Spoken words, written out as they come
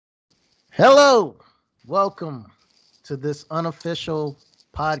Hello, welcome to this unofficial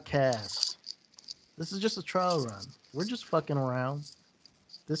podcast. This is just a trial run. We're just fucking around.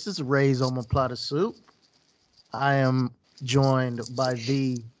 This is Ray's Omoplata Soup. I am joined by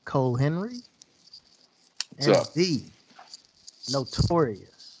the Cole Henry What's and up? the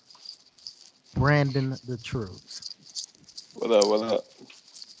notorious Brandon the Truth. What up? What up?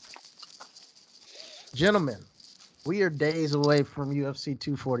 Gentlemen, we are days away from UFC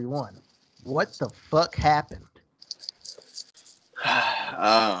 241. What the fuck happened?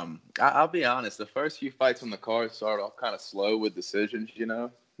 I'll be honest. The first few fights on the card started off kind of slow with decisions. And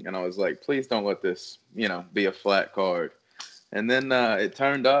I was like, please don't let this, be a flat card. And then it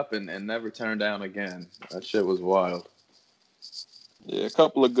turned up and never turned down again. That shit was wild. Yeah, a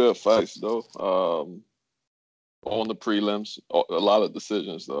couple of good fights though. On the prelims, a lot of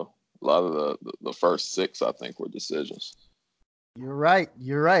decisions though. A lot of the first six, I think, were decisions. You're right.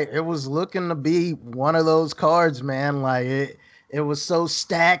 You're right. It was looking to be one of those cards, man. Like it was so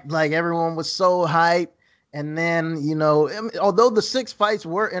stacked. Like everyone was so hyped. And then, although the six fights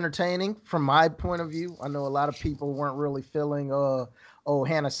were entertaining from my point of view, I know a lot of people weren't really feeling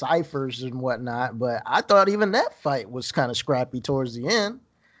Hannah Cyphers and whatnot, but I thought even that fight was kind of scrappy towards the end.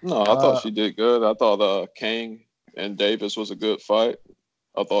 No, I thought she did good. I thought King and Davis was a good fight.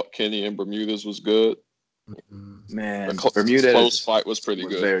 I thought Kenny and Bermudez was good. Man, The Bermudez close fight was pretty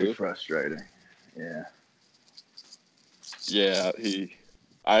good. Very too. frustrating. Yeah. Yeah,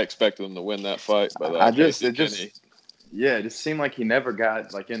 I expected him to win that fight, but it Kenny, just seemed like he never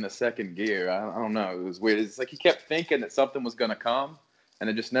got like in the second gear. I don't know. It was weird. It's like he kept thinking that something was going to come, and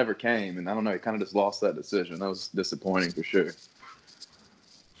it just never came. And I don't know. He kind of just lost that decision. That was disappointing for sure.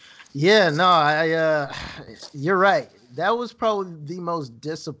 Yeah, no, you're right. That was probably the most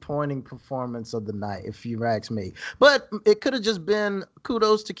disappointing performance of the night, if you ask me. But it could have just been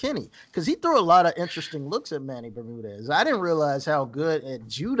kudos to Kenny because he threw a lot of interesting looks at Manny Bermudez. I didn't realize how good at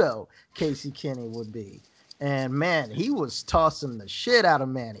judo Casey Kenny would be. And man, he was tossing the shit out of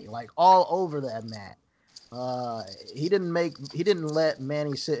Manny, like all over that mat. He didn't let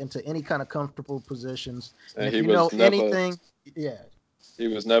Manny sit into any kind of comfortable positions. And if he you was know never anything, yeah. he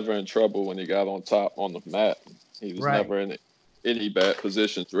was never in trouble when he got on top on the mat. He was Right. never in any bad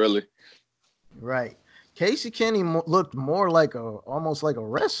positions, really. Right. Casey Kenny looked more like almost like a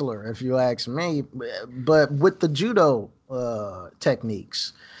wrestler, if you ask me, but with the judo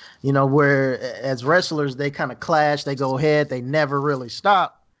techniques, where as wrestlers, they kind of clash, they go ahead, they never really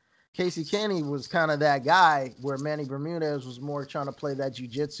stop. Casey Kenny was kind of that guy where Manny Bermudez was more trying to play that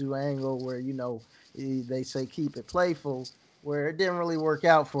jiu-jitsu angle where, they say keep it playful, where it didn't really work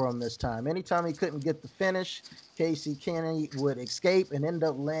out for him this time. Anytime he couldn't get the finish, Casey Kenny would escape and end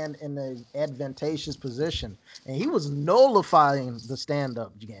up land in an advantageous position. And he was nullifying the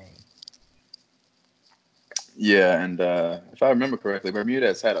stand-up game. Yeah, and if I remember correctly,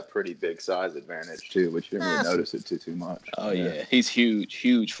 Bermudez had a pretty big size advantage too, which you didn't really notice it too much. Oh yeah, he's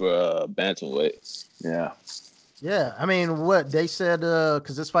huge for bantamweight. Yeah. Yeah, I mean, what they said,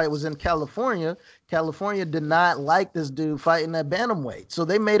 because this fight was in California, California did not like this dude fighting at bantamweight, so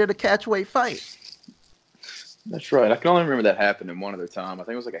they made it a catchweight fight. That's right. I can only remember that happened in one other time. I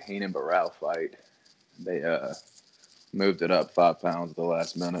think it was like a Heenan Barral fight. They moved it up 5 pounds at the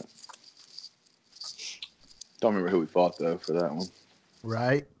last minute. Don't remember who we fought though for that one.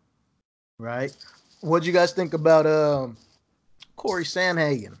 Right. What'd you guys think about Corey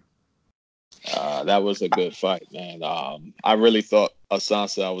Sandhagen? That was a good fight, man. I really thought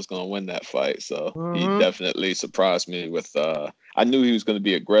Assunção was going to win that fight, so he definitely surprised me with. I knew he was going to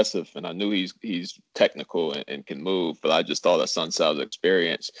be aggressive, and I knew he's technical and can move, but I just thought Assunção's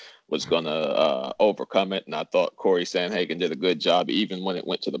experience was going to overcome it, and I thought Corey Sandhagen did a good job, even when it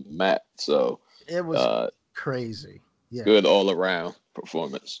went to the mat. So it was crazy. Yeah, good all around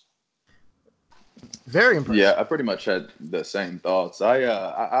performance. Very impressive. Yeah, I pretty much had the same thoughts.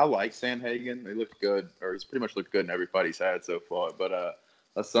 I like Sandhagen. He looked good, or he's pretty much looked good in every fight he's had so far. But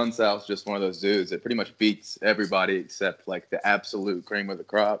Assunção's just one of those dudes that pretty much beats everybody except like the absolute cream of the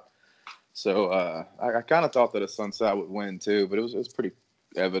crop. So I kind of thought that Assunção would win too, but it was pretty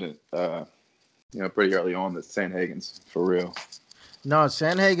evident, pretty early on that Sandhagen's for real. No,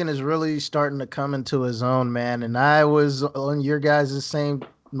 Sandhagen is really starting to come into his own, man. And I was on your guys' same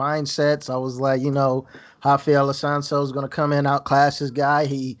mindsets. I was like, Rafael Assunção is going to come in, outclass this guy.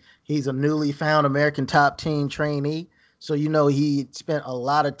 He's a newly found American top team trainee. So, he spent a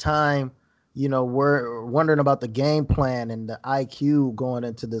lot of time, we're wondering about the game plan and the IQ going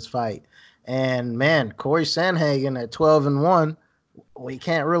into this fight. And man, Corey Sandhagen at 12-1, we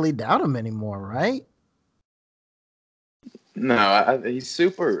can't really doubt him anymore, right? No, he's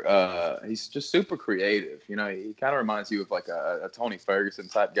super. He's just super creative. You know, he kind of reminds you of like a Tony Ferguson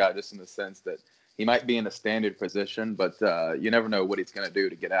type guy, just in the sense that he might be in a standard position, but you never know what he's going to do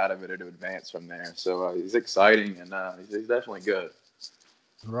to get out of it or to advance from there. So he's exciting, and he's definitely good.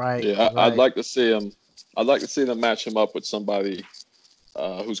 Right, Yeah, I'd right. like to see him. I'd like to see them match him up with somebody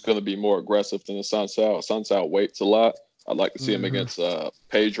who's going to be more aggressive than the Sunsao. Sunsao weights a lot. I'd like to see him Mm-hmm. against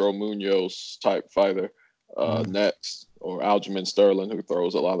Pedro Munoz type fighter Mm. next, or Aljamain Sterling, who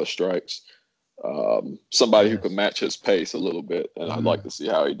throws a lot of strikes. Somebody who can Yes. match his pace a little bit, and I'd like Mm. to see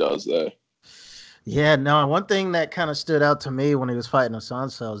how he does that. Yeah, no, one thing that kind of stood out to me when he was fighting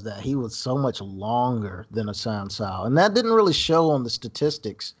Assunção is that he was so much longer than Assunção. And that didn't really show on the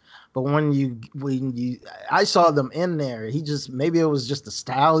statistics. But when you I saw them in there, he just maybe it was just the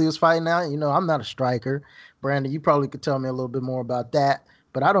style he was fighting out. You know, I'm not a striker. Brandon, you probably could tell me a little bit more about that.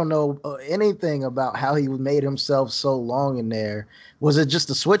 But I don't know anything about how he made himself so long in there. Was it just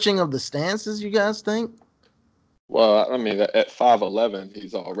the switching of the stances, you guys think? Well, I mean, at 5'11",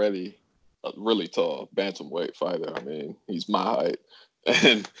 he's already a really tall bantamweight fighter. I mean, he's my height,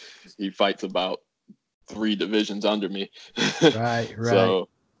 and he fights about three divisions under me. Right, right. So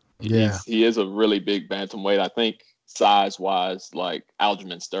Yeah. he is a really big bantamweight. I think size wise, like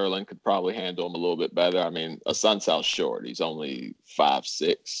Aljamain Sterling could probably handle him a little bit better. I mean, a Sun South short. He's only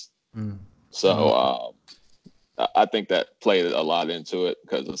 5'6". Mm. So Mm. I think that played a lot into it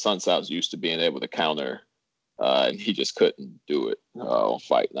because the Sun South's used to being able to counter. And he just couldn't do it on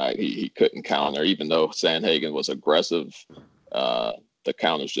fight night. He couldn't counter, even though Sandhagen was aggressive. Uh, the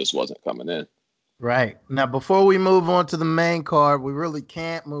counters just wasn't coming in. Right. Now, before we move on to the main card, we really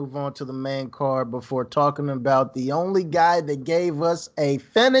can't move on to the main card before talking about the only guy that gave us a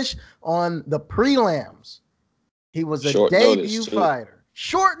finish on the prelims. He was a Short notice debut too. fighter.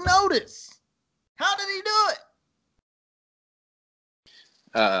 Short notice. How did he do it?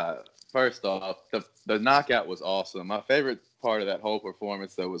 Uh, First off, the knockout was awesome. My favorite part of that whole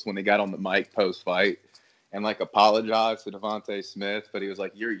performance, though, was when he got on the mic post fight and like apologized to Devontae Smith, but he was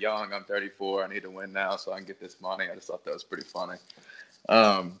like, "You're young. I'm 34. I need to win now so I can get this money." I just thought that was pretty funny.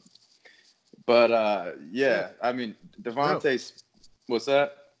 Um, but Real. yeah, I mean, It's real. Devontae, what's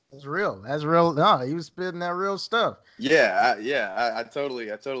that? That's real. That's real. No, he was spitting that real stuff. I totally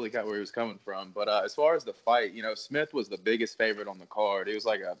got where he was coming from. But as far as the fight, you know, Smith was the biggest favorite on the card. He was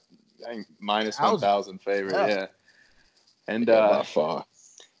like I think minus one 1,000. thousand favorite, Yeah. yeah. And Yeah, by far.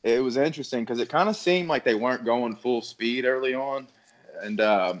 it was interesting because it kind of seemed like they weren't going full speed early on, and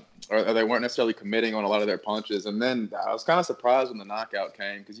or they weren't necessarily committing on a lot of their punches. And then I was kind of surprised when the knockout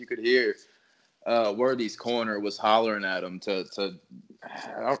came because you could hear Worthy's corner was hollering at him to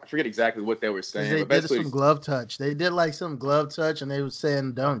I forget exactly what they were Because saying, they but did basically, some glove touch. They did like some glove touch, and they were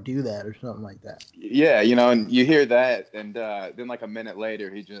saying, "Don't do that" or something like that. yeah, you know, and you hear that, and then like a minute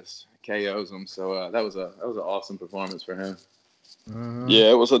later, he just KOs him. So that was an awesome performance for him. Hmm. Yeah,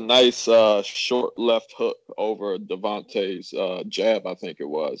 it was a nice short left hook over Devontae's jab, I think it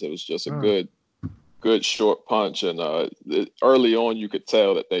was. It was just a good short punch, and early on you could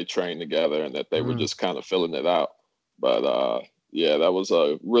tell that they trained together and that they were Mm. just kind of filling it out. But yeah, that was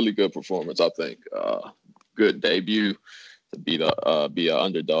a really good performance, I think. Good debut to be an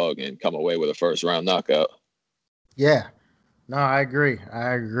underdog and come away with a first round knockout. Yeah. No, I agree.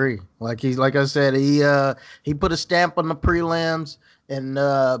 I agree. Like I said, he put a stamp on the prelims and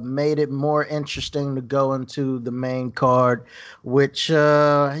made it more interesting to go into the main card, which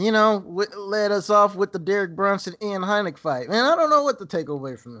led us off with the Derek Brunson Ian Heinick fight. Man, I don't know what to take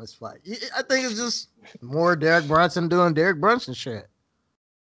away from this fight. I think it's just more Derek Brunson doing Derek Brunson shit.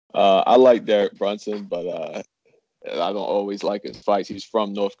 I like Derek Brunson, but I don't always like his fights. He's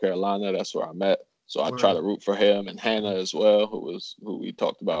from North Carolina. That's where I'm at. So I try Word. to root for him and Hannah as well, who we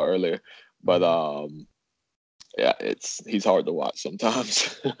talked about earlier. But Mhm. yeah, he's hard to watch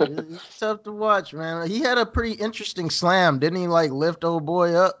sometimes. He's tough to watch, man. He had a pretty interesting slam, didn't he? Like lift old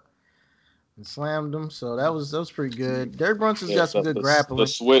boy up and slammed him. So that was pretty good. Derek Brunson's Yeah, got some good the grappling.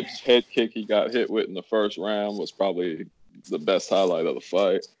 switch head kick he got hit with in the first round was probably the best highlight of the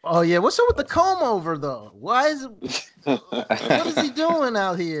fight. Oh yeah, what's up with the comb over though? Why is it? What is he doing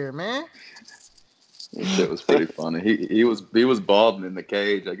out here, man? That shit was pretty funny. He was balding in the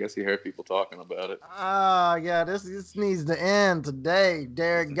cage. I guess he heard people talking about it. Ah, yeah, this needs to end today,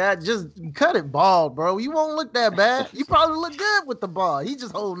 Derek. God, just cut it bald, bro. You won't look that bad. You probably look good with the bald. He's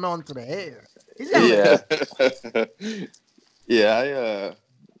just holding on to the hair. He's got to let Yeah, that. yeah,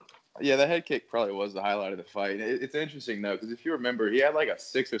 yeah. The head kick probably was the highlight of the fight. It's interesting though because if you remember, he had like a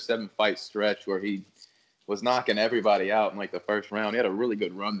 6 or 7 fight stretch where was knocking everybody out in like the first round. He had a really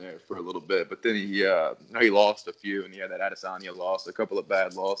good run there for a little bit, but then he lost a few, and he had that Adesanya loss, a couple of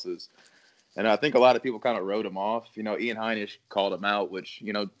bad losses. And I think a lot of people kind of wrote him off. Ian Heinisch called him out, which,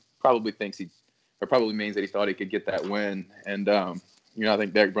 probably probably means that he thought he could get that win. And, I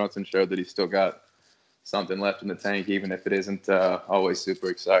think Derek Brunson showed that he's still got something left in the tank, even if it isn't always super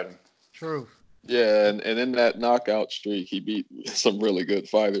exciting. True. Yeah, and in that knockout streak, he beat some really good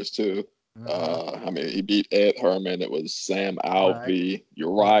fighters too. He beat Ed Herman. It was Sam Alvey,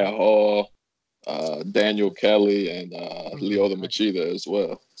 Uriah Hall, Daniel Kelly, and Lyoto Machida as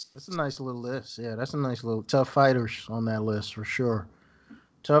well. That's a nice little list. Yeah, that's a nice little tough fighters on that list for sure.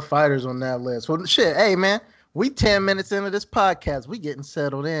 Tough fighters on that list. Well, shit, hey man, we 10 minutes into this podcast. We getting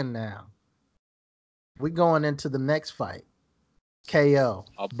settled in now. We going into the next fight. KO.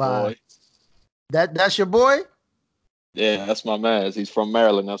 Boy. That's your boy? Yeah, that's my man. He's from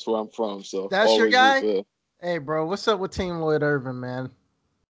Maryland. That's where I'm from. So that's your guy? Hey, bro, what's up with Team Lloyd Irvin, man?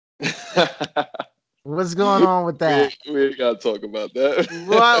 What's going on with that? We ain't gotta talk about that.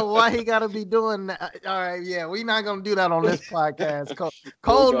 Why he gotta be doing that? All right, yeah, we're not gonna do that on this podcast.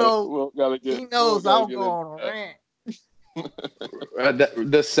 Cole knows. He knows I'll go on a rant.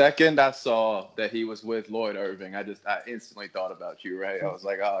 The second I saw that he was with Lloyd Irving, I instantly thought about you, Ray. I was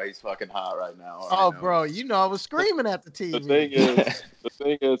like, oh, he's fucking hot right now. Bro, I was screaming at the TV. The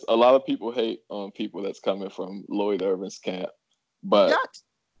thing is, a lot of people hate on people that's coming from Lloyd Irving's camp, but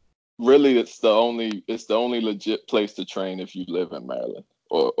really, it's the only legit place to train if you live in Maryland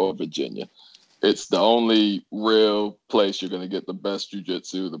or Virginia. It's the only real place you're gonna get the best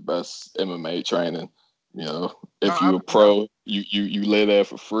jiu-jitsu, the best MMA training. If you're a pro, you lay there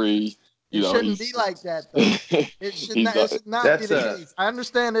for free. It shouldn't be like that, though. It should not be the case. I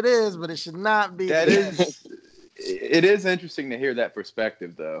understand it is, but it should not be. It is interesting to hear that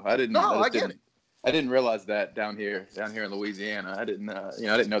perspective, though. I get it. I didn't realize that down here in Louisiana. I didn't know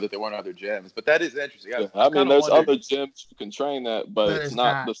that there weren't other gyms, but that is interesting. There's other gyms you can train at, but it's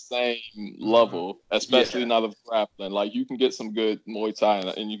not the same level, especially not of grappling. Like, you can get some good Muay Thai,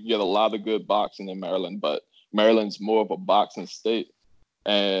 and you can get a lot of good boxing in Maryland, but Maryland's more of a boxing state,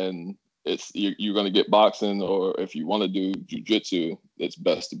 and you're going to get boxing, or if you want to do jiu-jitsu, it's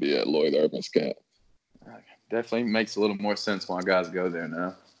best to be at Lloyd Irvin's camp. Definitely makes a little more sense why guys go there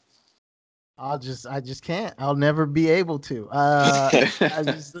now. I just can't. I'll never be able to.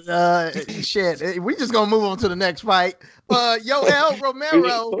 Shit. We just gonna move on to the next fight. Yoel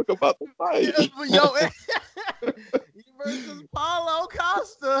Romero. Talk about the fight. Versus Paulo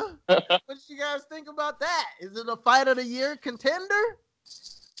Costa. What do you guys think about that? Is it a fight of the year contender?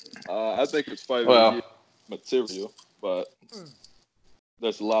 I think it's fight of the year material, but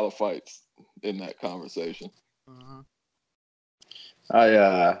there's a lot of fights in that conversation.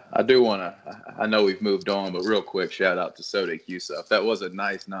 I do want to. I know we've moved on, but real quick, shout out to Sodiq Yusuff. That was a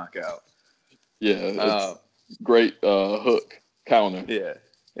nice knockout. Yeah, great hook counter. Yeah.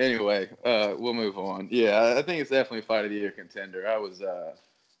 Anyway, we'll move on. Yeah, I think it's definitely a fight of the year contender. I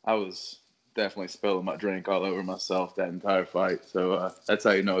was definitely spilling my drink all over myself that entire fight. So that's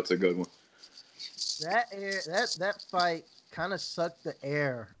how you know it's a good one. That fight kind of sucked the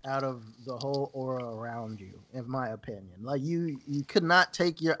air out of the whole aura around you, in my opinion. Like, you could not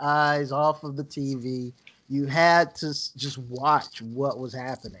take your eyes off of the TV. You had to just watch what was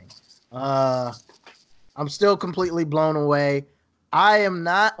happening. I'm still completely blown away. I am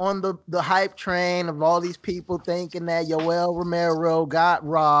not on the hype train of all these people thinking that Yoel Romero got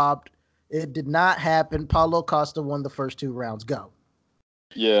robbed. It did not happen. Paulo Costa won the first 2 rounds. Go.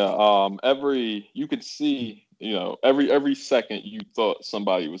 Yeah, you could see, every second you thought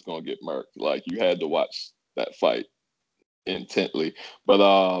somebody was going to get murked. Like, you had to watch that fight intently. But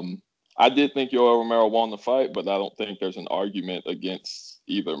I did think Yoel Romero won the fight, but I don't think there's an argument against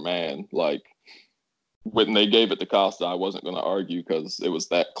either man. Like, when they gave it to Costa, I wasn't going to argue because it was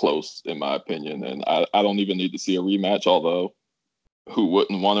that close, in my opinion. And I don't even need to see a rematch, although who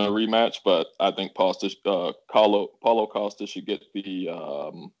wouldn't want a rematch? But I think Paulo Costa should get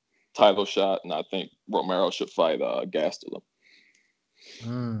the title shot, and I think Romero should fight Gastelum.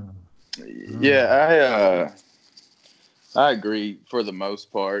 Yeah, I agree for the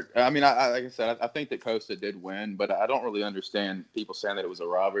most part. I mean, like I said, I think that Costa did win, but I don't really understand people saying that it was a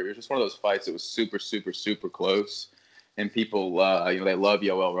robbery. It was just one of those fights that was super, super, super close, and people, they love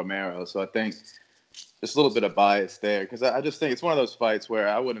Yoel Romero. So I think just a little bit of bias there, because I just think it's one of those fights where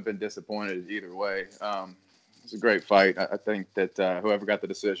I wouldn't have been disappointed either way. It's a great fight. I think that whoever got the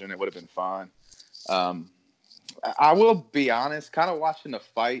decision, it would have been fine. I will be honest, kind of watching the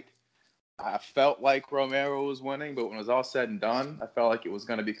fight, I felt like Romero was winning, but when it was all said and done, I felt like it was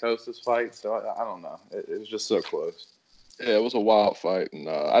going to be Costa's fight. So I don't know. It was just so close. Yeah, it was a wild fight, and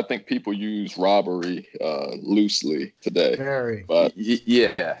I think people use robbery loosely today. Very. But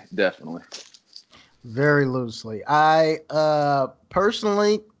Yeah, definitely. Very loosely. I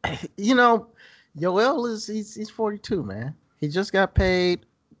personally, Yoel he's 42, man. He just got paid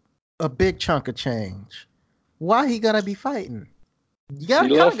a big chunk of change. Why he gotta be fighting? You he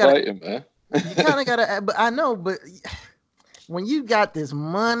love fighting, man. You kind of gotta. But I know, but when you got this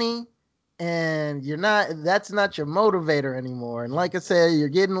money and that's not your motivator anymore. And like I said, you're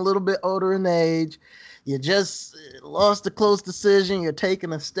getting a little bit older in age. You just lost a close decision. You're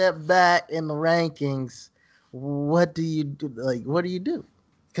taking a step back in the rankings. What do you do? Like, what do you do?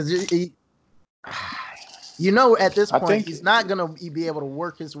 Because at this point, he's not going to be able to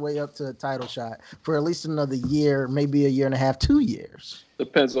work his way up to a title shot for at least another year, maybe a year and a half, 2 years.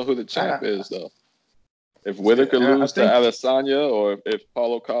 Depends on who the champ is, though. If Whitaker lose to Adesanya or if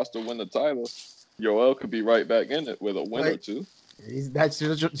Paulo Costa win the title, Yoel could be right back in it with a win or two. He's got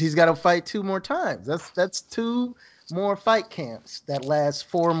to fight 2 more times. That's 2 more fight camps that last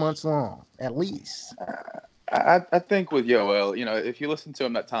 4 months long, at least. I think with Yoel, if you listen to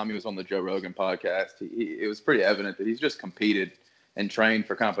him that time he was on the Joe Rogan podcast, it was pretty evident that he's just competed and trained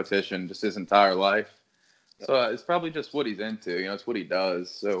for competition just his entire life. So it's probably just what he's into. It's what he does.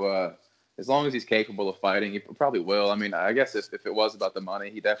 So as long as he's capable of fighting, he probably will. I mean, I guess if it was about the money,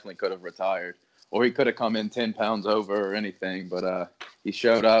 he definitely could have retired. Or he could have come in 10 pounds over or anything. But he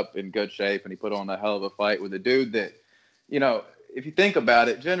showed up in good shape, and he put on a hell of a fight with a dude that, if you think about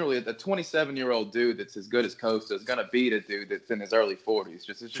it, generally a 27-year-old dude that's as good as Costa is going to beat a dude that's in his early 40s.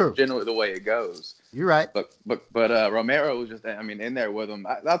 It's just generally the way it goes. You're right. But Romero was just, in there with him.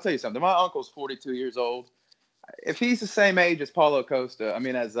 I'll tell you something. My uncle's 42 years old. If he's the same age as Paulo Costa,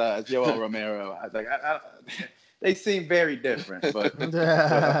 as Yoel Romero, they seem very different. But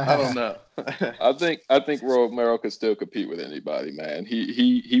I don't know. I think Romero could still compete with anybody, man.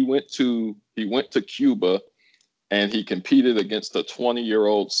 He went to Cuba. And he competed against a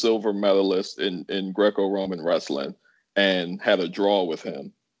 20-year-old silver medalist in Greco-Roman wrestling and had a draw with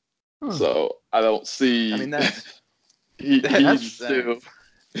him. So I don't see. That's he's still.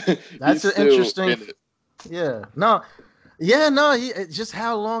 That's an interesting. Yeah. No. Yeah. No. Just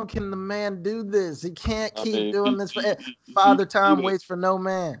how long can the man do this? He can't keep doing this. Father Time waits for no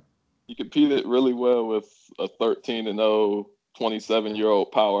man. He competed really well with a 13-0,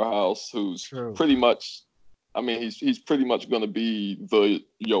 27-year-old powerhouse who's pretty much. He's pretty much going to be the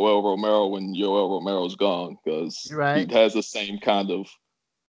Yoel Romero when Yoel Romero's gone because he has the same kind of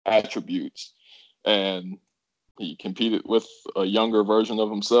attributes. And he competed with a younger version of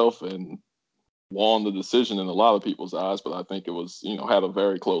himself and won the decision in a lot of people's eyes. But I think it was, had a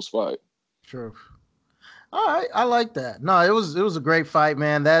very close fight. True. All right. I like that. No, it was a great fight,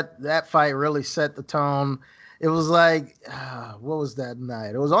 man. That fight really set the tone. It was like, what was that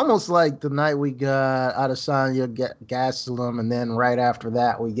night? It was almost like the night we got Adesanya, Gastelum, and then right after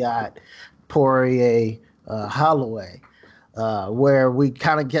that we got Poirier, Holloway, where we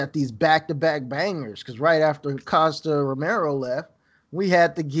kind of get these back-to-back bangers. Because right after Costa Romero left, we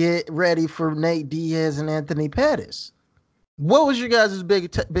had to get ready for Nate Diaz and Anthony Pettis. What was your guys'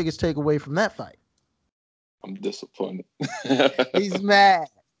 biggest takeaway from that fight? I'm disappointed. He's mad.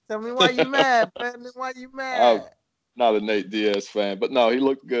 Tell me why you mad, Brandon. Why you mad? I'm not a Nate Diaz fan, but no, he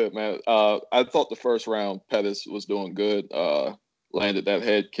looked good, man. I thought the first round Pettis was doing good. Landed that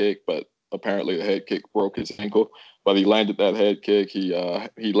head kick, but apparently the head kick broke his ankle. But he landed that head kick. He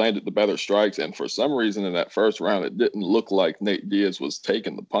landed the better strikes, and for some reason in that first round, it didn't look like Nate Diaz was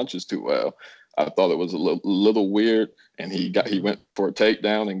taking the punches too well. I thought it was a little weird, and he went for a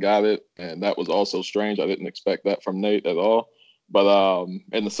takedown and got it, and that was also strange. I didn't expect that from Nate at all. But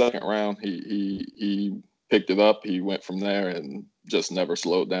in the second round, he picked it up. He went from there and just never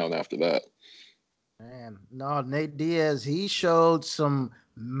slowed down after that. Man, no, Nate Diaz, he showed some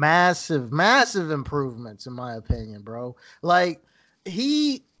massive improvements, in my opinion, bro. Like,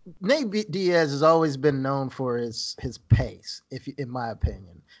 Nate Diaz has always been known for his pace, in my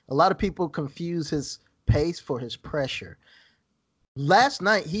opinion. A lot of people confuse his pace for his pressure. Last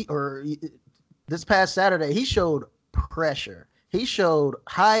night, this past Saturday, he showed pressure. He showed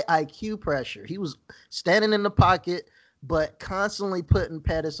high IQ pressure. He was standing in the pocket, but constantly putting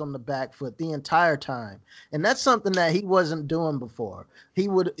Pettis on the back foot the entire time. And that's something that he wasn't doing before. He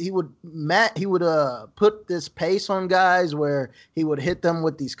would put this pace on guys where he would hit them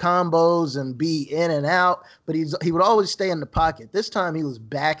with these combos and be in and out, but he would always stay in the pocket. This time he was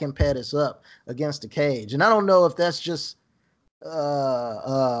backing Pettis up against the cage. And I don't know if that's just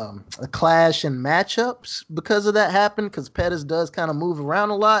a clash in matchups because of that happened, because Pettis does kind of move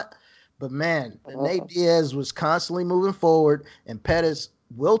around a lot. But man, Nate Diaz was constantly moving forward, and Pettis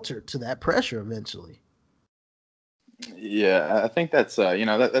wilted to that pressure eventually. Yeah, I think that's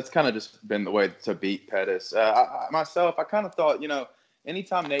that's kind of just been the way to beat Pettis. I kind of thought,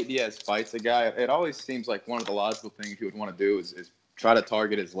 anytime Nate Diaz fights a guy, it always seems like one of the logical things you would want to do is try to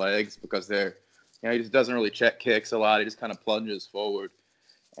target his legs, because he just doesn't really check kicks a lot. He just kind of plunges forward.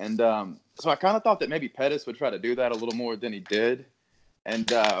 And so I kind of thought that maybe Pettis would try to do that a little more than he did.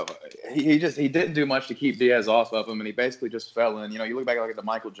 And he didn't do much to keep Diaz off of him, and he basically just fell in. You look back at the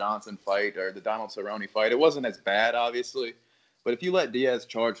Michael Johnson fight or the Donald Cerrone fight. It wasn't as bad, obviously, but if you let Diaz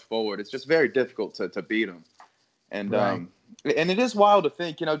charge forward, it's just very difficult to beat him. And Right. And it is wild to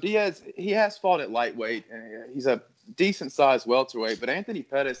think, Diaz, he has fought at lightweight, and he's a decent sized welterweight. But Anthony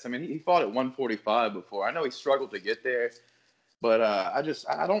Pettis, I mean, he fought at 145 before. I know he struggled to get there. But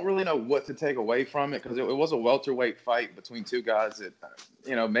I don't really know what to take away from it, because it was a welterweight fight between two guys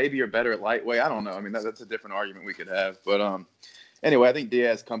that, maybe are better at lightweight. I don't know. I mean, that's a different argument we could have. But anyway, I think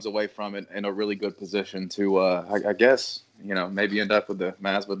Diaz comes away from it in a really good position to, I guess, maybe end up with the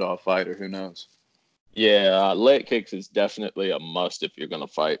Masvidal fight, or who knows. Yeah, leg kicks is definitely a must if you're going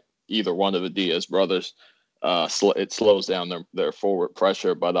to fight either one of the Diaz brothers. It slows down their forward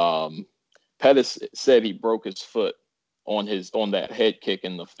pressure. But Pettis said he broke his foot on that head kick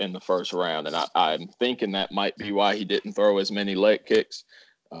in the first round, and I'm thinking that might be why he didn't throw as many leg kicks.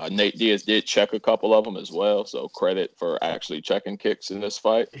 Nate Diaz did check a couple of them as well, so credit for actually checking kicks in this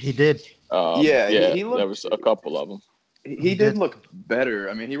fight. He did. He looked, there was a couple of them. He did look better.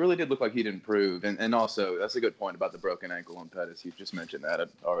 I mean, he really did look like he'd improved. And also, that's a good point about the broken ankle on Pettis. You just mentioned that. I'd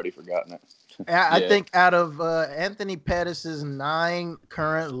already forgotten it. I think out of Anthony Pettis' 9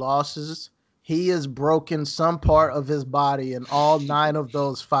 current losses, he has broken some part of his body in all 9 of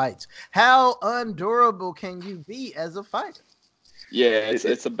those fights. How undurable can you be as a fighter? Yeah,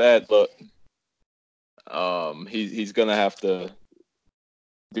 it's a bad look. He's gonna have to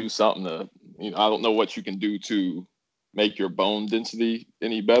do something to, I don't know what you can do to make your bone density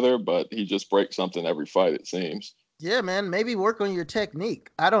any better, but he just breaks something every fight, it seems. Yeah, man, maybe work on your technique.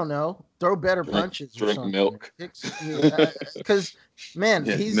 I don't know. Throw better punches or drink something. Milk. Because, man,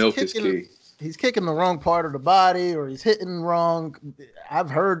 milk is key. He's kicking the wrong part of the body, or he's hitting wrong. I've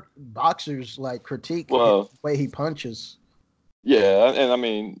heard boxers critique the way he punches. Yeah, and I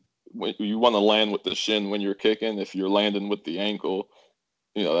mean, when you want to land with the shin when you're kicking. If you're landing with the ankle,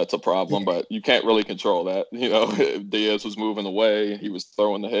 that's a problem. Yeah. But you can't really control that. If Diaz was moving away, he was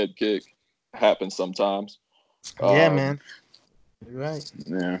throwing the head kick. Happens sometimes. Yeah, man. You're right.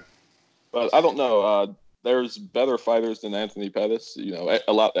 Yeah. But I don't know. There's better fighters than Anthony Pettis.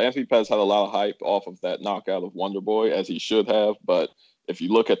 Anthony Pettis had a lot of hype off of that knockout of Wonder Boy, as he should have. But if you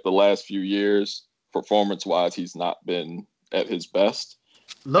look at the last few years, performance-wise, he's not been at his best.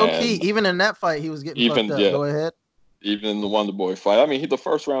 Low key, even in that fight, he was getting fucked up. Yeah, go ahead. Even in the Wonder Boy fight. I mean, the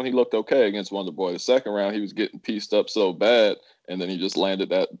first round, he looked okay against Wonder Boy. The second round, he was getting pieced up so bad, and then he just landed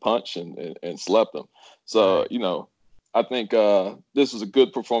that punch and slept him. So, right. I think this was a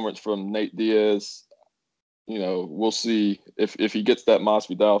good performance from Nate Diaz. We'll see if he gets that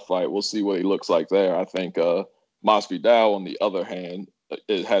Masvidal fight. We'll see what he looks like there. I think Masvidal, on the other hand,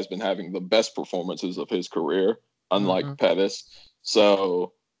 it has been having the best performances of his career, unlike Pettis.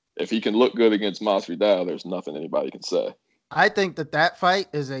 So if he can look good against Masvidal, there's nothing anybody can say. I think that fight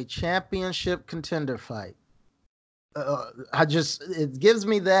is a championship contender fight. It gives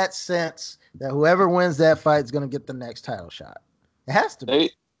me that sense that whoever wins that fight is going to get the next title shot. It has to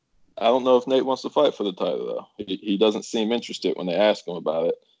be. I don't know if Nate wants to fight for the title, though. He doesn't seem interested when they ask him about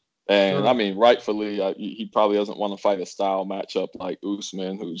it. And, I mean, rightfully, he probably doesn't want to fight a style matchup like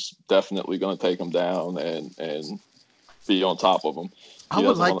Usman, who's definitely going to take him down and be on top of him. I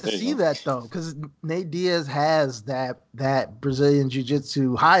would like to see that, though, because Nate Diaz has that Brazilian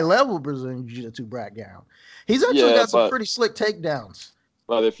Jiu-Jitsu, high-level Brazilian Jiu-Jitsu background. He's actually got some pretty slick takedowns.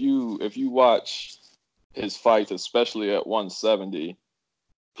 But if you watch his fights, especially at 170,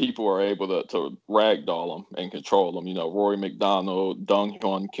 people are able to ragdoll him and control him. Rory McDonald, Dong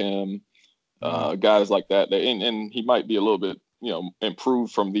Hyun Kim, guys like that. And he might be a little bit,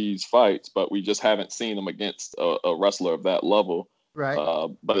 improved from these fights, but we just haven't seen him against a wrestler of that level. Right.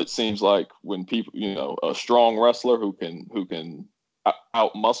 But it seems like when people, a strong wrestler who can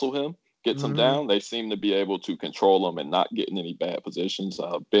out muscle him, gets him down, they seem to be able to control him and not get in any bad positions.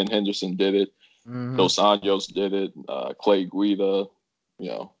 Ben Henderson did it. Dos Anjos did it. Clay Guida.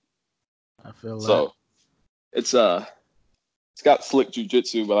 I feel so it's got slick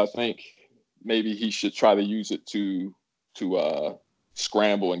jiu-jitsu, but I think maybe he should try to use it to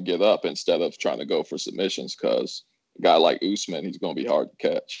scramble and get up instead of trying to go for submissions, because a guy like Usman, he's going to be hard to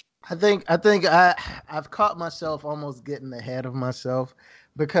catch. I've caught myself almost getting ahead of myself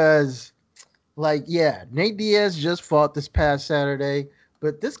because, like, yeah, Nate Diaz just fought this past Saturday,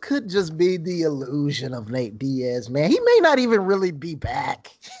 but this could just be the illusion of Nate Diaz, man. He may not even really be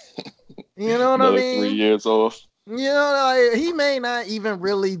back. You know what I mean? 3 years off. You know, like, he may not even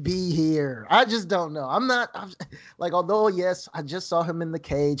really be here. I just don't know. I'm like, although, yes, I just saw him in the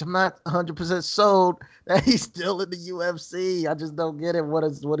cage, I'm not 100% sold that he's still in the UFC. I just don't get it,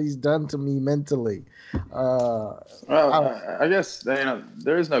 what he's done to me mentally. Well, I guess,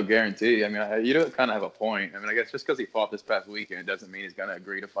 there is no guarantee. I mean, you do kind of have a point. I mean, I guess just because he fought this past weekend doesn't mean he's going to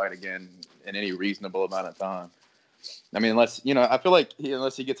agree to fight again in any reasonable amount of time. I mean, unless, I feel like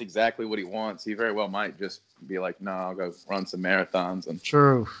unless he gets exactly what he wants, he very well might just be like, no, I'll go run some marathons. And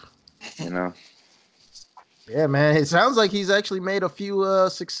true. Yeah, man. It sounds like he's actually made a few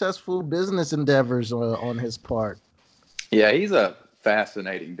successful business endeavors on his part. Yeah, he's a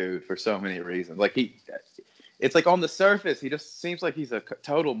fascinating dude for so many reasons. Like, it's like on the surface, he just seems like he's a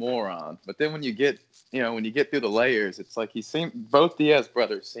total moron. But then when you get through the layers, it's like both Diaz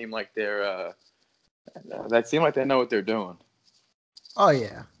brothers seem like they seem like they know what they're doing. Oh,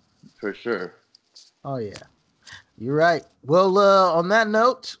 yeah. For sure. Oh, yeah. You're right. Well, on that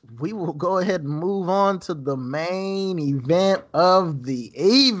note, we will go ahead and move on to the main event of the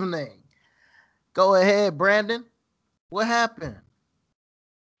evening. Go ahead, Brandon. What happened?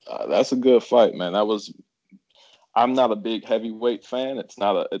 That's a good fight, man. I'm not a big heavyweight fan. It's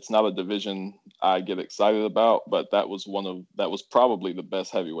not a division I get excited about, but that was probably the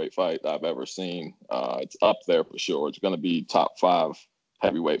best heavyweight fight I've ever seen. It's up there for sure. It's going to be top 5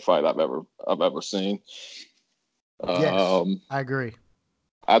 heavyweight fight I've ever seen. Yes, I agree.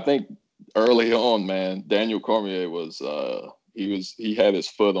 I think early on, man, Daniel Cormier he had his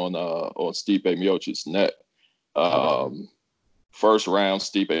foot on Stipe Miocic's neck. First round,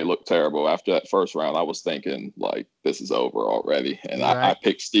 Stipe looked terrible. After that first round, I was thinking, like, this is over already. And I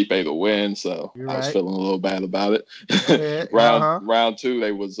picked Stipe to win, so I was feeling a little bad about it. Round 2,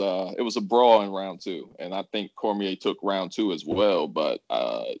 it was a brawl in round 2. And I think Cormier took round 2 as well. But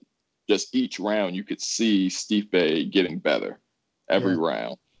just each round, you could see Stipe getting better every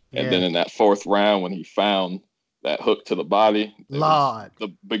round. And then in that 4th round, when he found that hook to the body,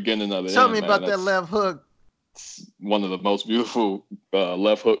 the beginning of the Tell me about that left hook. One of the most beautiful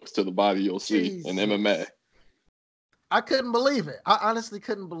left hooks to the body you'll see in MMA. I couldn't believe it. I honestly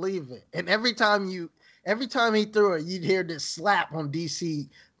couldn't believe it. And every time he threw it, you'd hear this slap on DC.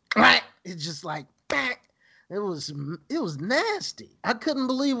 It's just like, it was nasty. I couldn't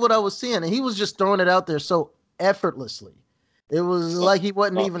believe what I was seeing. And he was just throwing it out there so effortlessly. It was like he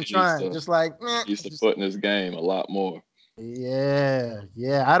wasn't even trying. Just like, he used to put in his game a lot more. Yeah.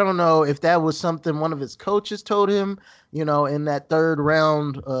 I don't know if that was something one of his coaches told him, in that 3rd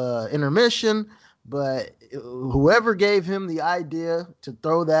round intermission, but whoever gave him the idea to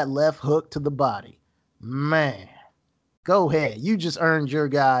throw that left hook to the body, man, go ahead. You just earned your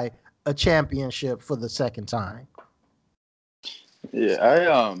guy a championship for the 2nd time.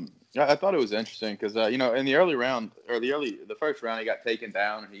 Yeah, I thought it was interesting because, in the early round, or the first round, he got taken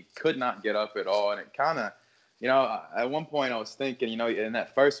down and he could not get up at all. And it kind of, at one point I was thinking, in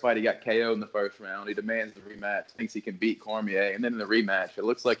that first fight, he got KO'd in the first round. He demands the rematch, thinks he can beat Cormier. And then in the rematch, it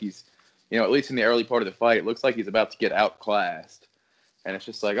looks like he's, at least in the early part of the fight, it looks like he's about to get outclassed. And it's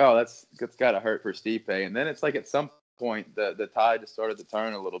just like, oh, that's got to hurt for Stipe. And then it's like at some point, the tide just started to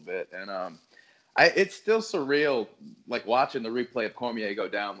turn a little bit. And it's still surreal, like watching the replay of Cormier go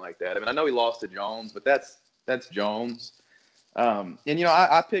down like that. I mean, I know he lost to Jones, but that's Jones. And,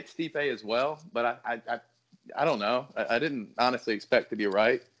 I picked Stipe as well, but I don't know. I didn't honestly expect to be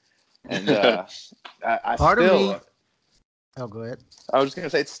right. And I Part still. of me. Oh, go ahead. I was just gonna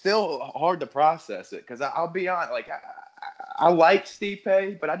say it's still hard to process it because I'll be honest. Like I like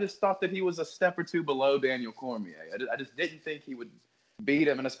Stipe, but I just thought that he was a step or two below Daniel Cormier. I just didn't think he would beat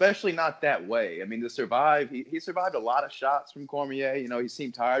him, and especially not that way. I mean, to survive, he survived a lot of shots from Cormier. He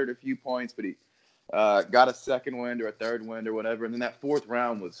seemed tired at a few points, but he got a 2nd wind or a 3rd wind or whatever. And then that 4th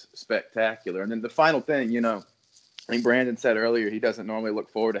round was spectacular. And then the final thing, I think Brandon said earlier, he doesn't normally look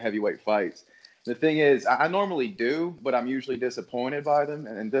forward to heavyweight fights. The thing is, I normally do, but I'm usually disappointed by them.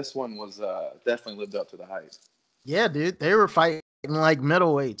 And this one was definitely lived up to the hype. Yeah, dude, they were fighting like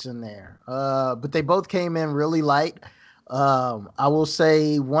middleweights in there. But they both came in really light. I will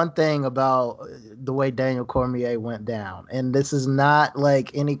say one thing about the way Daniel Cormier went down, and this is not like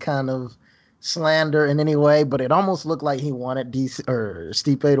any kind of slander in any way, but it almost looked like he wanted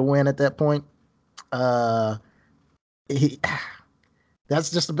Stipe to win at that point. That's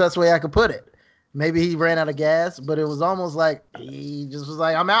just the best way I could put it. Maybe he ran out of gas, but it was almost like he just was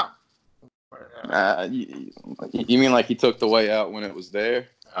like, I'm out. You mean like he took the way out when it was there?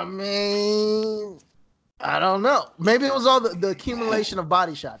 I mean, I don't know. Maybe it was all the accumulation of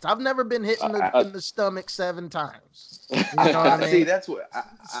body shots. I've never been hit in the stomach 7 times. You know what I mean? See, that's what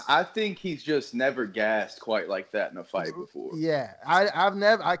I think he's just never gassed quite like that in a fight before. Yeah,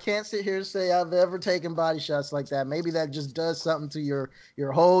 I can't sit here and say I've ever taken body shots like that. Maybe that just does something to your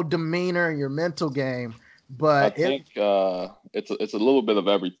whole demeanor and your mental game. But I think it's a little bit of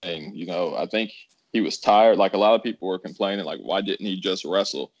everything. I think he was tired. Like a lot of people were complaining, like, why didn't he just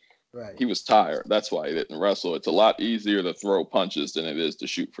wrestle? Right. He was tired. That's why he didn't wrestle. It's a lot easier to throw punches than it is to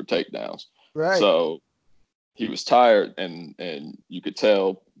shoot for takedowns. Right. So he was tired, and you could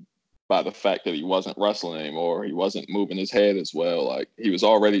tell by the fact that he wasn't wrestling anymore. He wasn't moving his head as well. Like, he was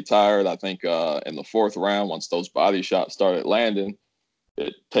already tired. I think in the 4th round, once those body shots started landing,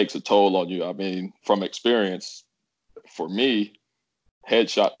 it takes a toll on you. I mean, from experience, for me,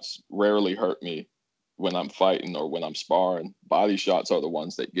 headshots rarely hurt me when I'm fighting or when I'm sparring. Body shots are the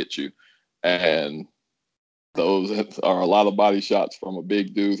ones that get you. And those are a lot of body shots from a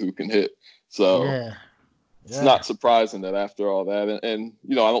big dude who can hit. So yeah. It's not surprising that after all that, and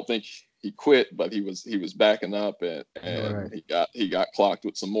I don't think he quit, but he was backing up, and right. he got clocked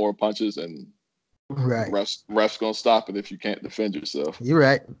with some more punches, and right. ref's gonna stop it if you can't defend yourself. You're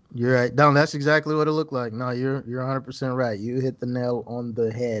right. No, that's exactly what it looked like. No, you're 100% right. You hit the nail on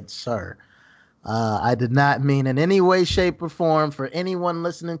the head, sir. I did not mean in any way, shape, or form for anyone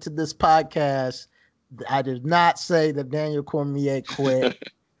listening to this podcast. I did not say that Daniel Cormier quit.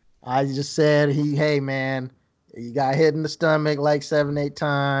 I just said hey man, you got hit in the stomach like 7, 8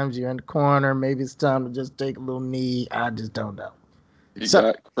 times. You're in the corner. Maybe it's time to just take a little knee. I just don't know. He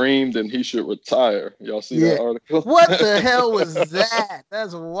got creamed and he should retire. Y'all see that article? What the hell was that?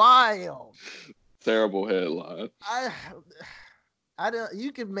 That's wild. Terrible headline. I don't.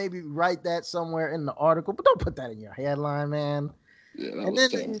 You could maybe write that somewhere in the article, but don't put that in your headline, man. Yeah, and then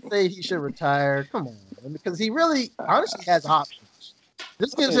you say he should retire. Come on, because he really honestly has options.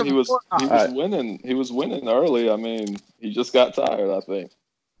 This gives him. He was winning. He was winning early. I mean, he just got tired, I think.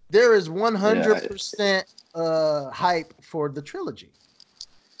 There is 100% hype for the trilogy.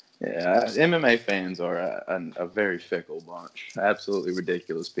 Yeah, MMA fans are a very fickle bunch. Absolutely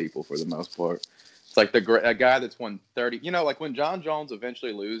ridiculous people for the most part. It's like a guy that's won 30. Like when John Jones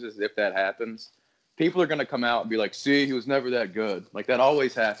eventually loses, if that happens, people are going to come out and be like, see, he was never that good. Like that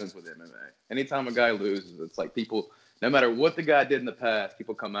always happens with MMA. Anytime a guy loses, it's like people, no matter what the guy did in the past,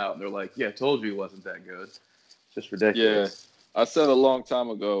 people come out and they're like, yeah, I told you he wasn't that good. It's just ridiculous. Yeah, I said a long time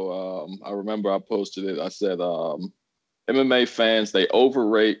ago, I remember I posted it. I said, MMA fans, they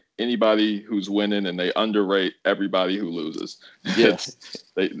overrate anybody who's winning and they underrate everybody who loses. Yes.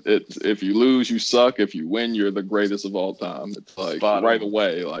 If you lose, you suck. If you win, you're the greatest of all time. It's like right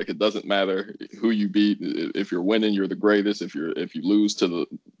away. Like it doesn't matter who you beat. If you're winning, you're the greatest. If you lose to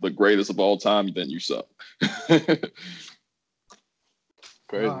the greatest of all time, then you suck.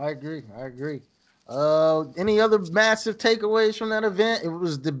 Crazy. No, I agree. Any other massive takeaways from that event? It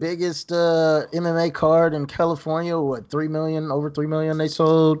was the biggest MMA card in California. What, over 3 million they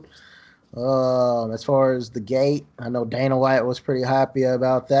sold. As far as the gate, I know Dana White was pretty happy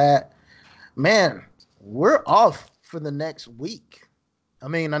about that. Man, we're off for the next week. I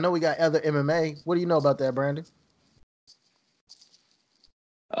mean, I know we got other MMA. What do you know about that, Brandon?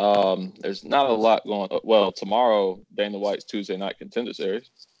 There's not a lot going on. Well, tomorrow, Dana White's Tuesday Night Contender Series.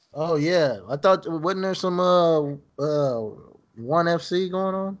 Oh yeah, I thought wasn't there some ONE FC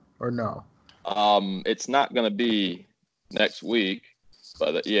going on or no? It's not going to be next week,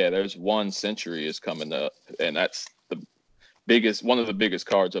 but there's ONE Century is coming up, and that's one of the biggest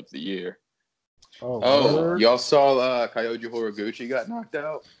cards of the year. Oh, y'all saw Kyoji Horiguchi got knocked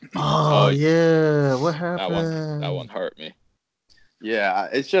out? Oh yeah, what happened? That one hurt me. Yeah,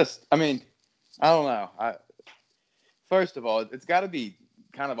 it's just, I mean, I don't know. First of all, it's got to be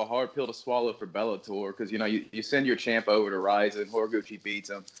kind of a hard pill to swallow for Bellator because, you send your champ over to Ryzen, Horiguchi beats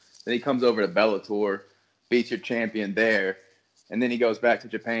him. Then he comes over to Bellator, beats your champion there, and then he goes back to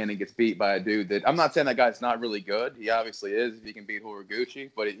Japan and gets beat by a dude that – I'm not saying that guy's not really good. He obviously is if he can beat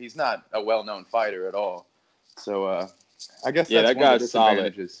Horiguchi, but he's not a well-known fighter at all. So I guess that's that one of the guy's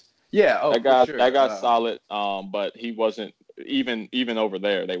solid. Yeah, that guy's solid, but he wasn't – even over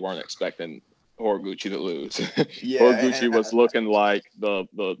there, they weren't expecting – Horiguchi to lose. Horiguchi was looking like the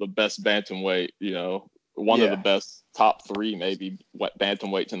best bantamweight, one of the best top 3 maybe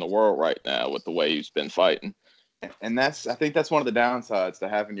bantamweights in the world right now with the way he's been fighting. And I think that's one of the downsides to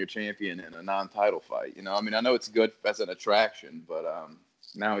having your champion in a non-title fight. You know, I mean, I know it's good as an attraction, but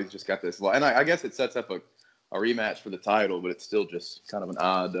now he's just got this. And I guess it sets up a rematch for the title, but it's still just kind of an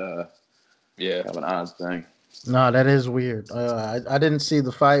odd, kind of an odd thing. No, that is weird. I didn't see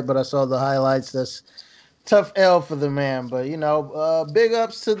the fight, but I saw the highlights. That's tough L for the man. But big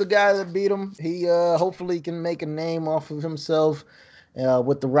ups to the guy that beat him. He hopefully can make a name off of himself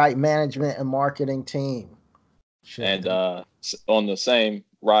with the right management and marketing team. Shit. And on the same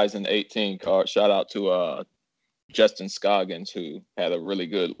Rising 18 card, shout out to Justin Scoggins, who had a really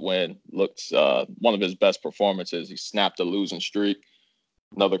good win. Looks one of his best performances. He snapped a losing streak.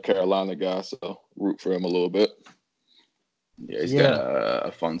 Another Carolina guy, so root for him a little bit. Yeah, he's got a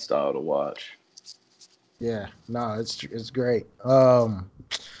fun style to watch. Yeah, no, it's great.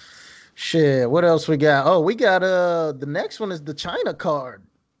 Shit, what else we got? Oh, we got the next one is the China card.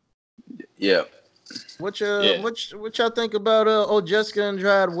 Yeah. What y'all think about Jessica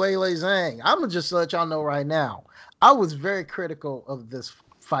Andrade, Weili Zhang? I'm gonna just let y'all know right now. I was very critical of this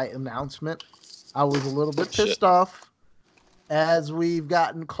fight announcement. I was a little bit pissed off. As we've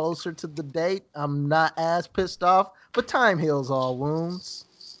gotten closer to the date, I'm not as pissed off, but time heals all wounds.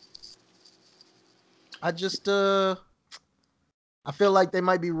 I just I feel like they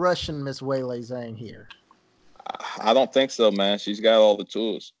might be rushing Miss Weili Zhang here. I don't think so, man. She's got all the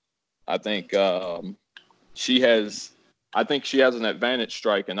tools. I think she has an advantage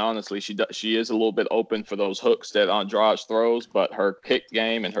striking. Honestly, she is a little bit open for those hooks that Andrade throws, but her kick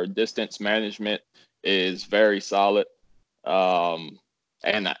game and her distance management is very solid.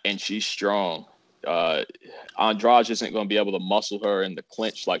 And she's strong. Andrade isn't going to be able to muscle her in the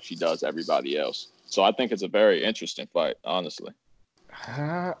clinch like she does everybody else. So I think it's a very interesting fight, honestly.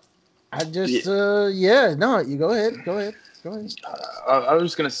 You go ahead. I was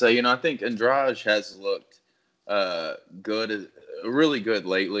just gonna say, I think Andrade has looked really good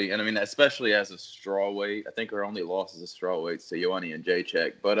lately, and I mean, especially as a strawweight. I think her only loss as a strawweight to Ioane and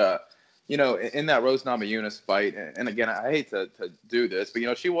Jacek, but in that Rose Namajunas fight, and again, I hate to do this,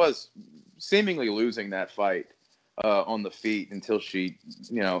 but she was seemingly losing that fight on the feet until she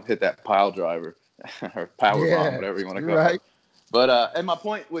hit that pile driver or power bomb, whatever you want to call it. But and my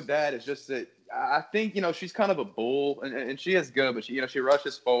point with that is just that I think she's kind of a bull, and she is good, but she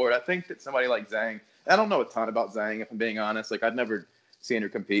rushes forward. I think that somebody like Zhang, I don't know a ton about Zhang, if I'm being honest. Like, I'd never seen her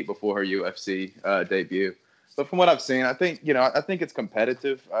compete before her UFC debut. But from what I've seen, I think it's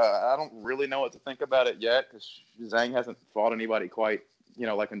competitive. I don't really know what to think about it yet because Zhang hasn't fought anybody quite,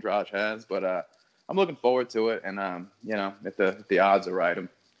 like Andrade has. But I'm looking forward to it, and if the odds are right, I'm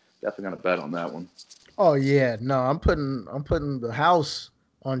definitely gonna bet on that one. Oh yeah, no, I'm putting the house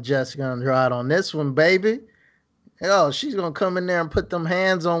on Jessica Andrade on this one, baby. Oh, she's gonna come in there and put them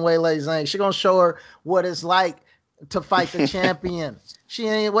hands on Weili Zhang. She's gonna show her what it's like to fight the champion.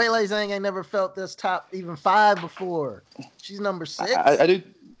 Weili Zhang ain't never felt this top even 5 before. She's number 6. I do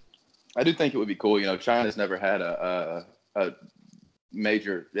think it would be cool. China's never had a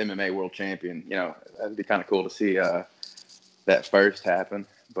major MMA world champion. That'd be kind of cool to see that first happen.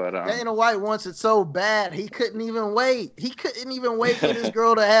 But Dana White wants it so bad he couldn't even wait. He couldn't even wait for this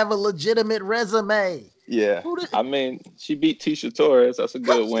girl to have a legitimate resume. Yeah, I mean, she beat Tisha Torres. That's a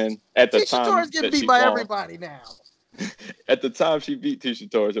good win. At the Tisha time, Torres get beat by everybody now. At the time she beat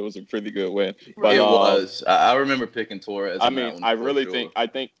Tisha Torres, it was a pretty good win. But it was. I remember picking Torres. I mean, I really think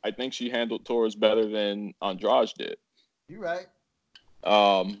she handled Torres better than Andrade did. You're right.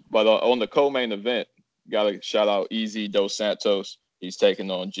 But on the co-main event, gotta shout out Easy Dos Santos. He's taking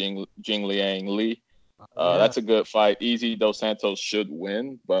on Jing Liang Li. That's a good fight. Easy Dos Santos should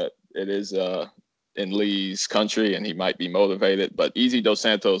win, but it is in Lee's country, and he might be motivated. But Easy Dos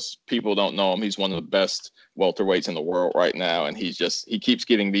Santos, people don't know him. He's one of the best welterweights in the world right now, and he keeps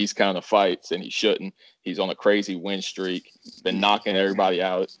getting these kind of fights, and he shouldn't. He's on a crazy win streak, been knocking everybody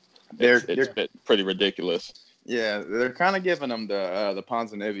out. It's been pretty ridiculous. Yeah, they're kind of giving him the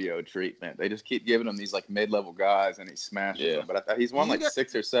Ponzinibbio treatment. They just keep giving him these like mid-level guys, and he smashes them. But I thought he's won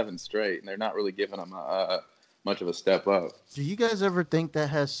 6 or 7 straight, and they're not really giving him much of a step up. Do you guys ever think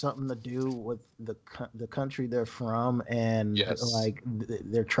that has something to do with the country they're from and like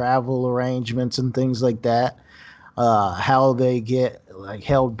their travel arrangements and things like that? How they get like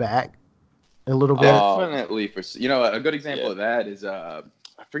held back a little bit? Definitely. For a good example of that is I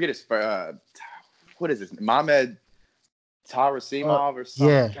forget his what is his name? Mamed Tarasimov or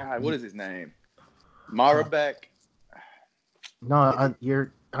something? Yeah. God, what is his name? Marabek? No, I know.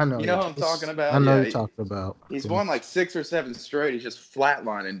 You know who I'm talking about? I know you're talking about. He's won like 6 or 7 straight. He's just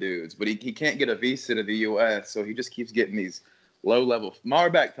flatlining dudes, but he can't get a visa to the U.S., so he just keeps getting these low-level.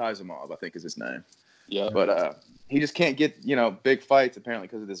 Marabek Tizamov, I think is his name. Yeah. But he just can't get big fights apparently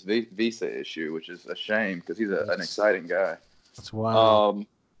because of this visa issue, which is a shame because he's an exciting guy. That's wild.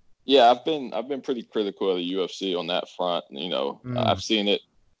 Yeah, I've been pretty critical of the UFC on that front. I've seen it.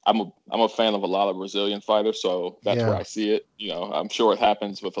 I'm a fan of a lot of Brazilian fighters, so that's where I see it. I'm sure it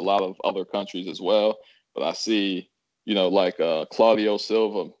happens with a lot of other countries as well. But I see, like Claudio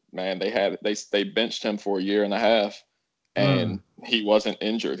Silva, man, they benched him for a year and a half, and he wasn't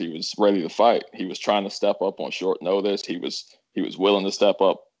injured. He was ready to fight. He was trying to step up on short notice. He was willing to step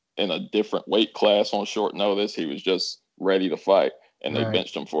up in a different weight class on short notice. He was just ready to fight. And they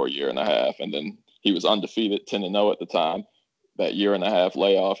benched him for a year and a half. And then he was undefeated, 10-0 at the time. That year and a half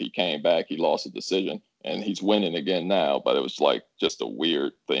layoff, he came back, he lost a decision, and he's winning again now. But it was like just a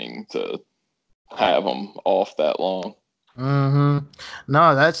weird thing to have him off that long.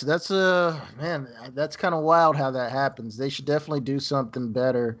 No, that's man, that's kind of wild how that happens. They should definitely do something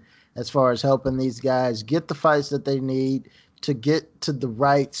better as far as helping these guys get the fights that they need to get to the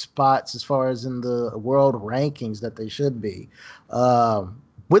right spots as far as in the world rankings that they should be.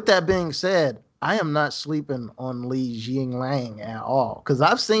 With that being said, I am not sleeping on Li Jingliang at all because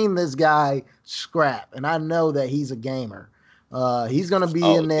I've seen this guy scrap, and I know that he's a gamer. He's going to be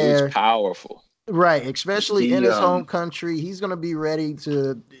in there. He's powerful. Right, especially in his home country. He's going to be ready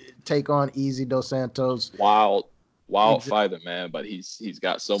to take on Easy Dos Santos. Wild fighter, man, but he's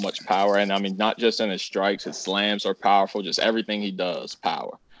got so much power. And I mean, not just in his strikes, his slams are powerful, just everything he does,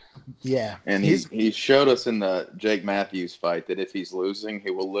 power. Yeah. And he showed us in the Jake Matthews fight that if he's losing, he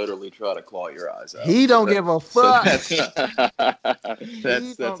will literally try to claw your eyes out. He don't give a fuck. That's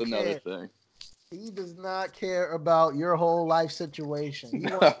another thing. He does not care about your whole life situation.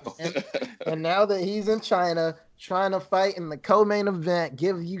 And now that he's in China trying to fight in the co-main event,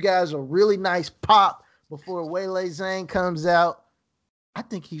 give you guys a really nice pop before Weili Zhang comes out, I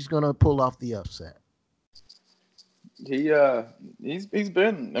think he's going to pull off the upset. He's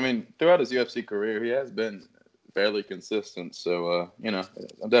been, I mean, throughout his UFC career, he has been fairly consistent. So,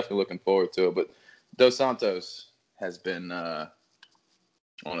 I'm definitely looking forward to it. But Dos Santos has been on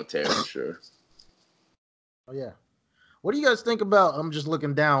a tear for sure. Oh, yeah. What do you guys think about, I'm just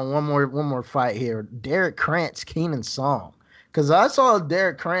looking down, one more fight here, Derek Krantz, Keenan Song. Because I saw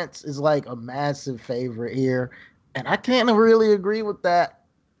Derek Krantz is like a massive favorite here, and I can't really agree with that.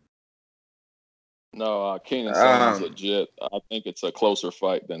 No, Keenan Song's legit. I think it's a closer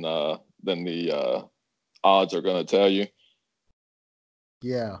fight than the odds are going to tell you.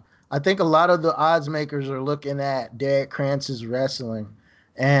 Yeah. I think a lot of the odds makers are looking at Derek Krantz's wrestling,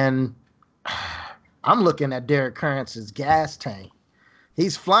 and I'm looking at Derek Krantz's gas tank.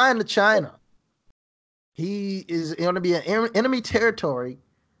 He's flying to China. He is going to be in enemy territory.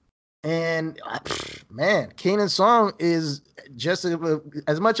 And, man, Keenan Song is just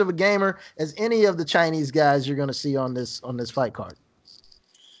as much of a gamer as any of the Chinese guys you're going to see on this fight card.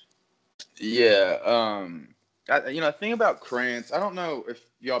 Yeah. I think about Krantz, I don't know if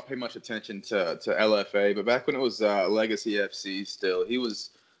y'all pay much attention to LFA, but back when it was Legacy FC still, he was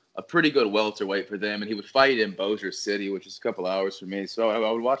a pretty good welterweight for them, and he would fight in Bossier City, which is a couple hours from me. So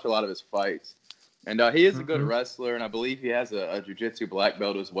I would watch a lot of his fights. And he is a good wrestler, and I believe he has a jiu-jitsu black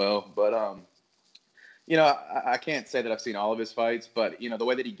belt as well. But, I can't say that I've seen all of his fights, but, the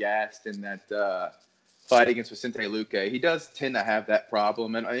way that he gassed in that fight against Vicente Luque, he does tend to have that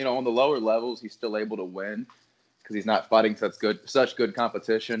problem. And, on the lower levels, he's still able to win because he's not fighting such good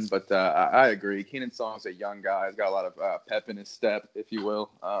competition. But I agree. Keenan Song's a young guy. He's got a lot of pep in his step, if you will.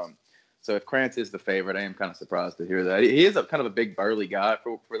 So if Krantz is the favorite, I am kind of surprised to hear that. He is kind of a big burly guy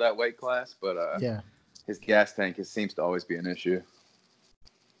for that weight class, but his gas tank seems to always be an issue.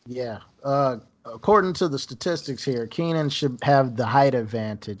 Yeah. According to the statistics here, Keenan should have the height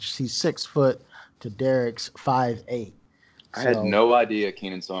advantage. He's 6 foot to Derek's 5'8". I had no idea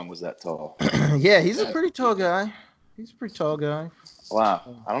Keenan Song was that tall. Yeah, he's a pretty tall guy.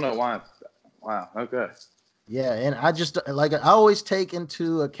 Wow. I don't know why. Wow. Okay. Yeah, and I always take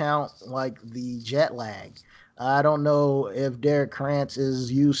into account like the jet lag. I don't know if Derek Krantz is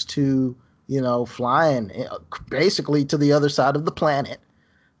used to, flying basically to the other side of the planet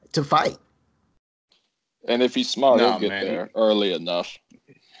to fight. And if he's smart, he'll get there early enough.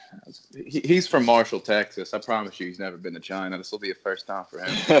 He's from Marshall, Texas. I promise you he's never been to China. This will be a first time for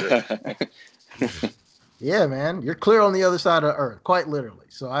him. For sure. Yeah, man. You're clear on the other side of Earth, quite literally.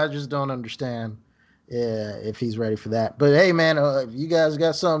 So I just don't understand if he's ready for that. But, hey, man, if you guys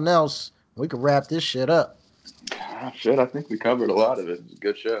got something else, we could wrap this shit up. Shit, I think we covered a lot of it. It was a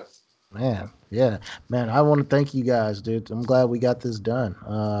good show. Man, yeah. Man, I want to thank you guys, dude. I'm glad we got this done.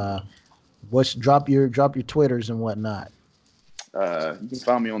 Drop your Twitters and whatnot. You can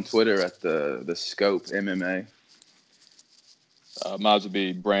find me on Twitter at the Scope MMA. Might as well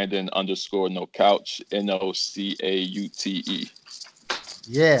be Brandon _ no couch NOCAUTE.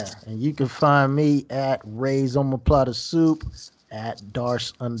 Yeah, and you can find me at Rays on my plot of soup at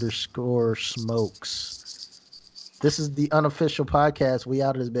Darce _ smokes. This is the unofficial podcast. We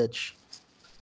out of this bitch.